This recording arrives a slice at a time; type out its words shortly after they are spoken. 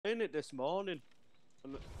playing it this morning,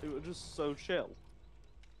 and it was just so chill.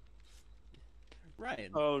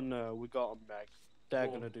 Ryan. Oh no, we got a Meg. They're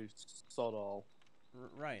Whoa. gonna do sod all.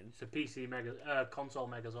 Ryan. It's a PC mega, console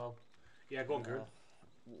Megazord. Yeah, go on, Guru.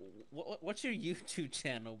 What's your YouTube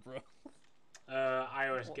channel, bro?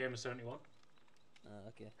 iOS Gamer 71.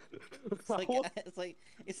 Okay. It's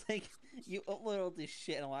like you upload all this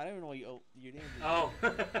shit, and I don't even know what your name is. Oh.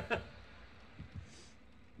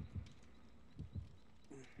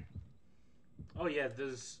 Oh yeah,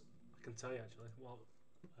 there's. I can tell you actually. Well,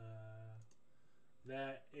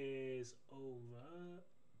 there is over.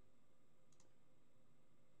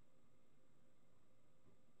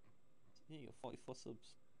 Yeah, you got 44 subs.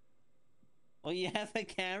 Oh, you have a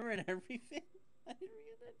camera and everything? I didn't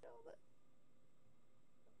really know that.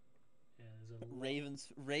 Yeah, there's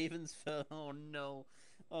a Ravens phone. Oh no.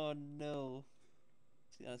 Oh no.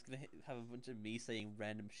 See, I was gonna have a bunch of me saying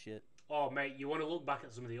random shit. Oh mate, you want to look back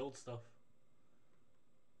at some of the old stuff?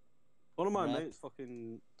 One of my What? mates'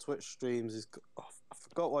 fucking Twitch streams is. Oh, I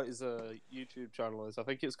forgot what his YouTube channel is. I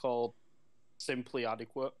think it's called Simply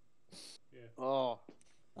Adequate. Yeah. Oh.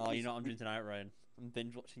 Oh, you're not on tonight, Ryan. I'm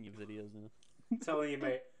binge watching your videos now. Telling you,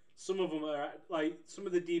 mate. Some of them are like some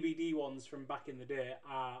of the DVD ones from back in the day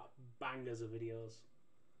are bangers of videos.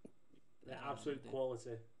 They're absolute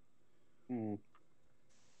quality. Hmm.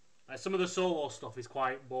 Like some of the solo stuff is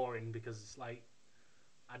quite boring because it's like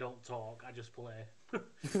I don't talk, I just play.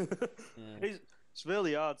 Yeah. It's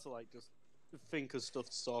really hard to like just think of stuff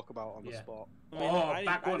to talk about on the Yeah. spot. I mean, Oh,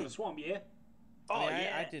 back one in the swamp, yeah. I mean,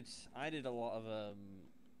 yeah. I did a lot of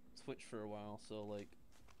Twitch for a while, so like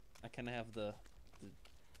I kind of have the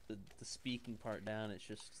speaking part down. It's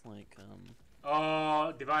just like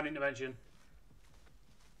Oh, divine intervention.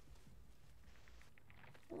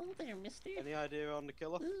 Hello there, Mister. Any idea on the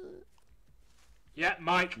killer? Yeah,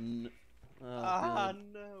 Mike. Oh,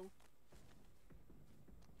 good. No.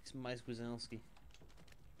 It's Mike Wazowski.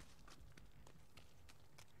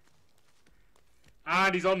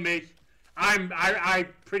 And he's on me. I'm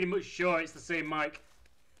pretty much sure it's the same Mike.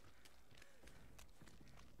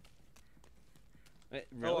 Wait,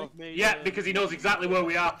 really? Yeah, because he knows exactly where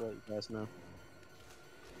we are. You guys know.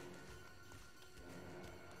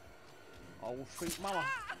 Oh, sweet mama.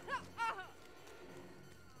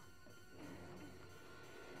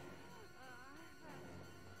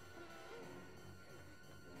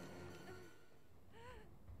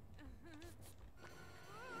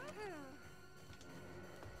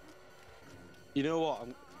 You know what?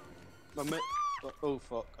 Oh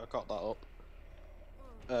fuck! I got that up.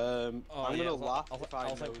 I'm gonna laugh. I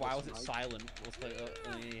was like, why was it Mike. silent? I was like,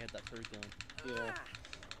 and then he had that turret going.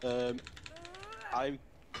 Yeah. I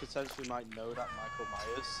potentially might know that Michael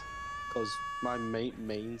Myers because my mate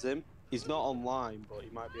mains him. He's not online, but he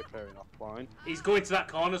might be appearing offline. He's going to that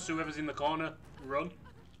corner, so whoever's in the corner, run.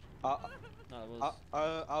 No, it was.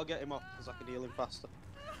 I'll get him off because I can heal him faster.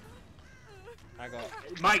 I got.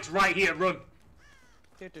 Mike's right here, run.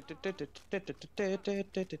 We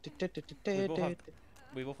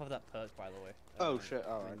both have that perk, by the way. Oh shit!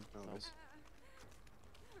 All right, no so- worries.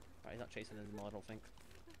 Right, he's not chasing us anymore, I don't think.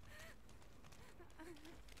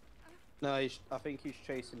 No, I think he's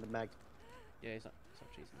chasing the Meg. Yeah, he's not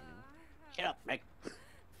chasing me anymore. Shut up, Meg.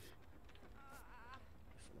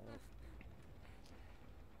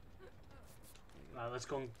 Let's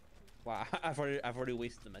go. Wow, I've already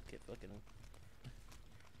wasted the medkit. Fucking hell.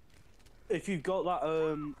 If you've got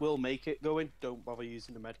that, we'll make it going. Don't bother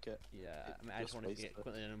using the medkit. Yeah, I mean, I just wanted to waste get it.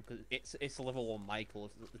 Quentin in him because it's a level 1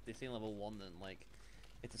 Michael. If they say level 1, then like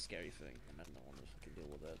it's a scary thing, and I don't want to fucking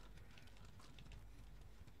deal with it.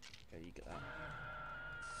 Okay, you get that.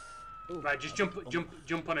 Ooh, Right, just jump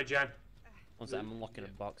on a gen. One sec, I'm unlocking a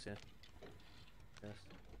box here. Yes.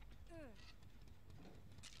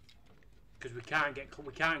 Because we can't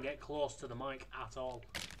get close to the mic at all.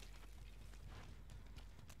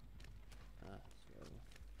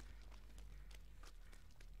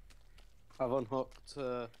 I've unhooked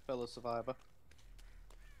fellow survivor.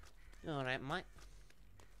 All right, Mike.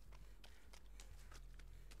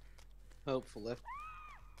 Hopefully.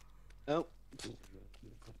 Oh.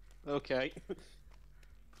 Okay.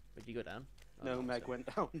 Where'd you go down? Oh, No, Meg sorry.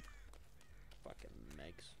 went down. Fucking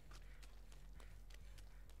Megs.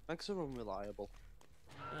 Megs are unreliable.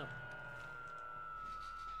 Oh.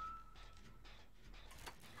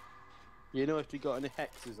 You know if they got any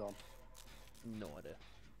hexes on? No idea.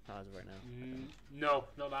 How's it right now? No,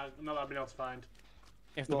 not that I've been able to find.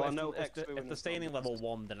 If Well, I if know if X the- through if in they're the staying in zombies. level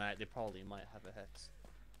 1, then they probably might have a hex.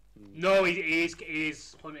 No, he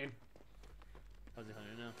is hunting. How's he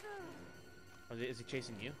hunting now? Is he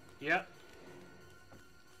chasing you? Yeah.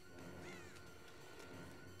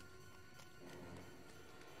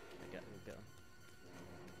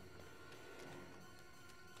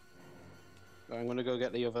 gonna go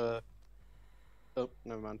get the other. Oh,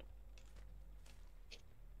 never mind.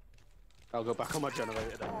 I'll go back on my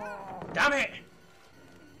generator then. Damn it!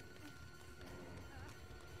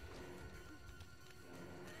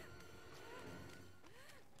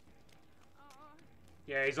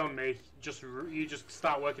 Yeah, he's on me. You just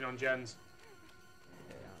start working on gens.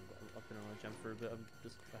 Yeah, I've been on a gem for a bit. I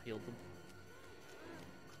healed them.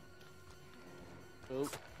 Oh,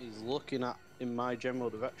 he's looking in my general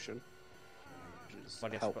direction. Why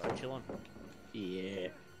do you have to put a chill on? Yeah.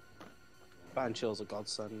 Ban chill's a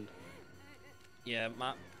godsend. Yeah,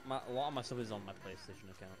 a lot of my stuff is on my PlayStation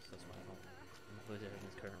account, so that's why I don't. My PlayStation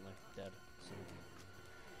is currently dead. So.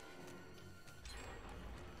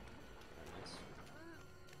 Nice.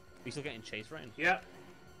 Are you still getting chased, Ryan? Yeah.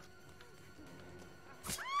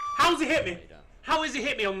 How's he hit me? Yeah, you don't. How has he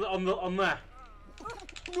hit me on there?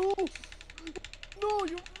 No! No,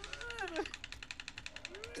 you.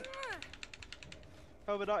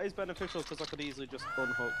 However, that is beneficial because I could easily just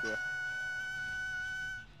unhook you.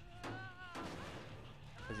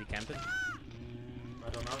 Is he camping? I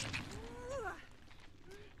don't know.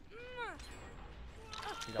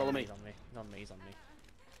 He's Follow on me. He's on me. He's on me. He's on me.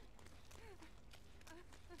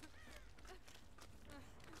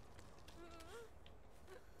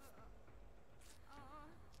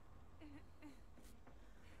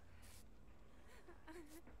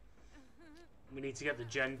 We need to get the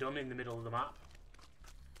gen done in the middle of the map.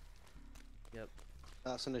 Yep.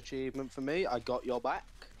 That's an achievement for me. I got your back.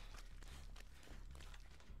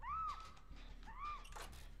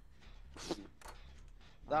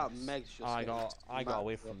 That Nice. Meg's just. I got mad.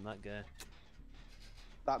 away from that guy.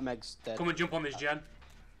 That Meg's dead. Come and jump on this gen.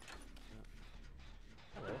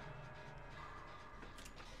 Hello.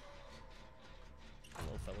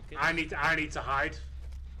 Hello, fellow kid. I need to hide.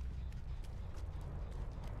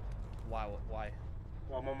 Why? Why?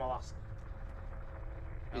 Well, I'm on my last.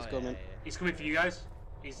 He's Oh, coming. Yeah, yeah. He's coming for you guys.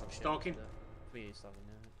 He's Oh, shit, stalking. He's stalking.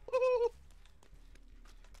 Yeah.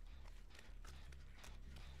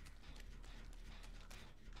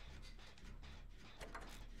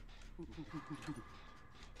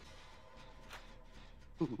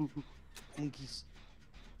 Monkeys.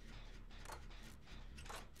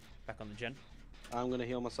 Back on the gen. I'm gonna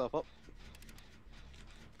heal myself up.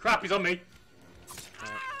 Crap, he's on me.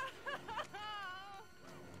 Alright.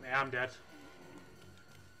 Yeah, I'm dead.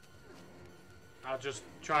 I'll just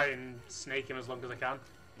try and snake him as long as I can.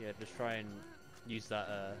 Yeah, just try and use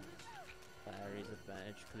that area's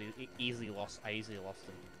advantage because he easily lost. I easily lost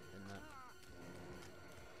him in that.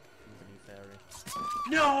 He's a new fairy.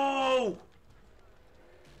 No!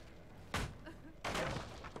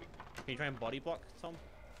 Can you try and body block, Tom?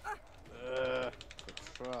 Could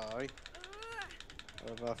try.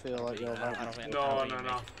 However, I feel like you're I right. don't think- No, I don't think no, you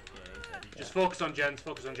no. make it. Yeah, he's dead, he's Just dead. focus on gens,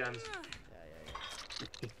 focus on gens.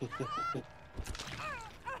 Yeah.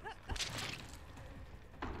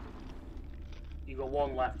 You got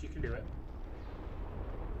one left, you can do it.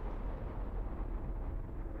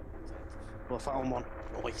 Well, I found one.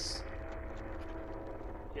 Nice.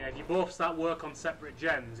 Yeah, if you both start work on separate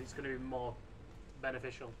gens, it's going to be more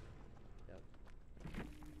beneficial.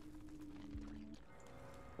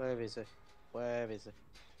 Where is he? Where is he?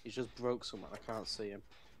 He's just broke somewhere. I can't see him.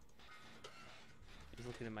 He's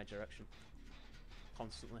looking in my direction.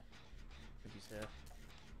 Constantly. I think he's here.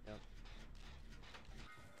 Yep.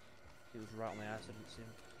 He was right on my ass, I didn't see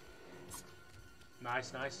him.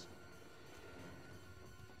 Nice, nice.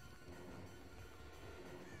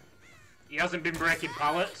 He hasn't been breaking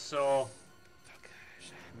pallets, so... Fuck.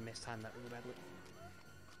 I mistimed that really badly.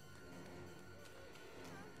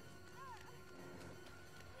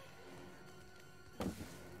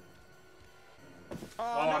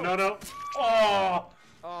 Oh, no. Oh!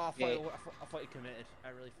 Oh, I thought, Yeah. I thought he committed. I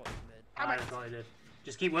really thought he committed. I thought he did.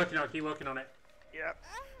 Just keep working on it, keep working on it. Yep.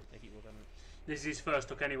 I keep working on it. This is his first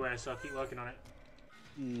hook anyway, so keep working on it.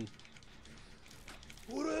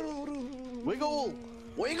 Wiggle!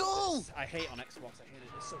 Wiggle! I hate on Xbox, I hate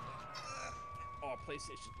it, it's so bad. Oh,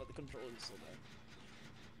 PlayStation, but the controller is so bad.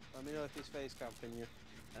 Let me know if he's face camping you.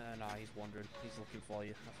 Nah, he's wandering. He's looking for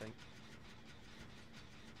you, I think.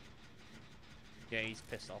 Yeah, he's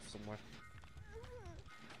pissed off somewhere.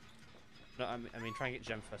 No, I mean, try and get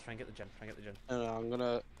Gen first. Try and get the Gen. Try and get the Gen. No, I'm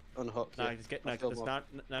gonna unhook you. No, just get. No, I feel just more-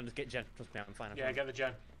 no, just get Gen. Trust me, I'm fine. I'm Yeah, fine. get the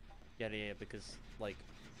gen. Yeah, because like,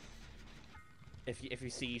 if you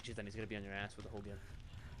siege you, then he's gonna be on your ass with the whole gun.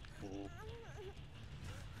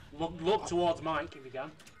 Look towards Mike if you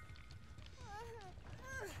can.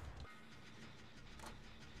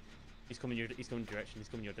 He's coming your. He's coming direction. He's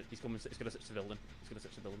coming your. He's coming. He's gonna search the building. He's gonna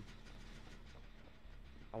search the building.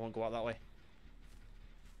 I won't go out that way.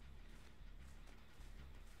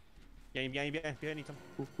 Behind you, Tom.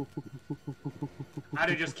 I'd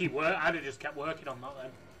have just kept working on that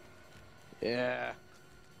then. Yeah.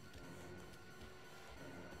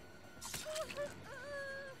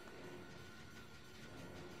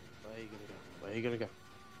 Where are you gonna go? Where are you gonna go?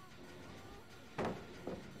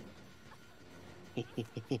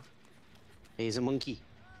 He's a monkey.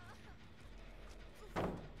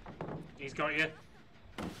 He's got you.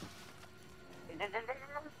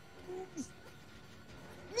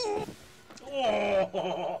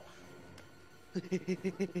 Oh! Do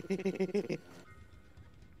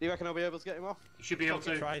you reckon I'll be able to get him off? You should be able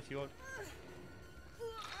to. Try if you want.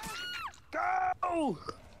 Go!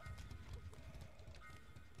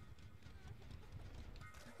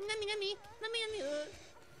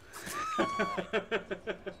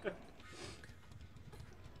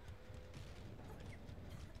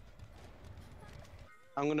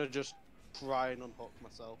 I'm gonna just try and unhook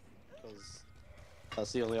myself, because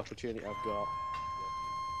that's the only opportunity I've got.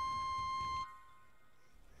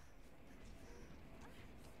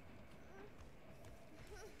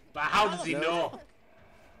 But how does he No. know?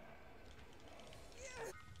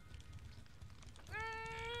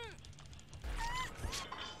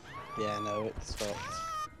 Yeah, no, it's fucked.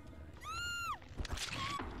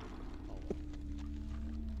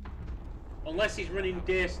 Unless he's running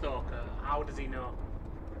Daystalker, how does he know?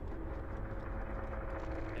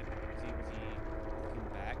 Was he looking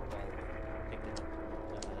back while picking up?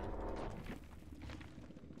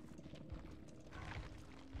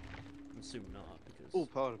 I'm assuming not, because. Oh,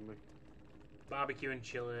 pardon me. Barbecue and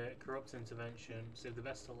chili, corrupt intervention, save the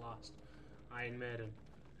best to last. Iron Maiden.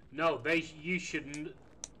 No, you shouldn't.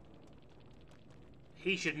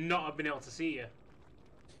 He should not have been able to see you.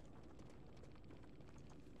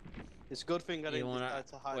 It's a good thing I didn't Even when decide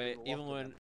to hide in the even locker when then.